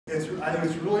I think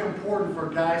it's really important for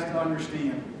guys to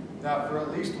understand that for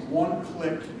at least one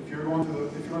click, if you're going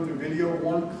through video,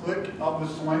 one click of the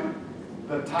swing,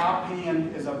 the top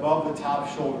hand is above the top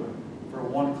shoulder for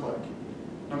one click.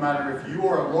 No matter if you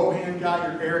are a low hand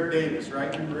guy, you're Eric Davis,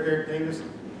 right? Remember Eric Davis?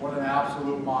 What an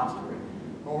absolute monster.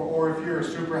 Or if you're a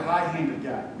super high-handed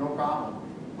guy, no problem.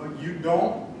 But you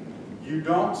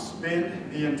don't spin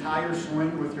the entire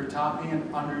swing with your top hand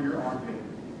under your armpit.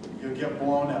 You'll get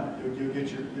blown up. You'll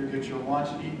get your lunch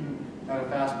eaten at a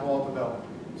fastball development.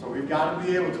 So we've got to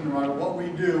be able to, no matter what we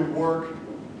do, work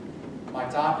my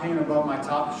top hand above my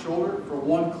top shoulder for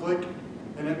one click.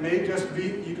 And it may just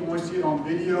be, you can only see it on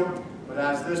video, but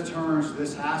as this turns,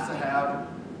 this has to have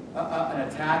an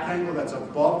attack angle that's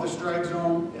above the strike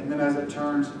zone, and then as it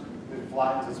turns, it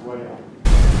flattens its way out.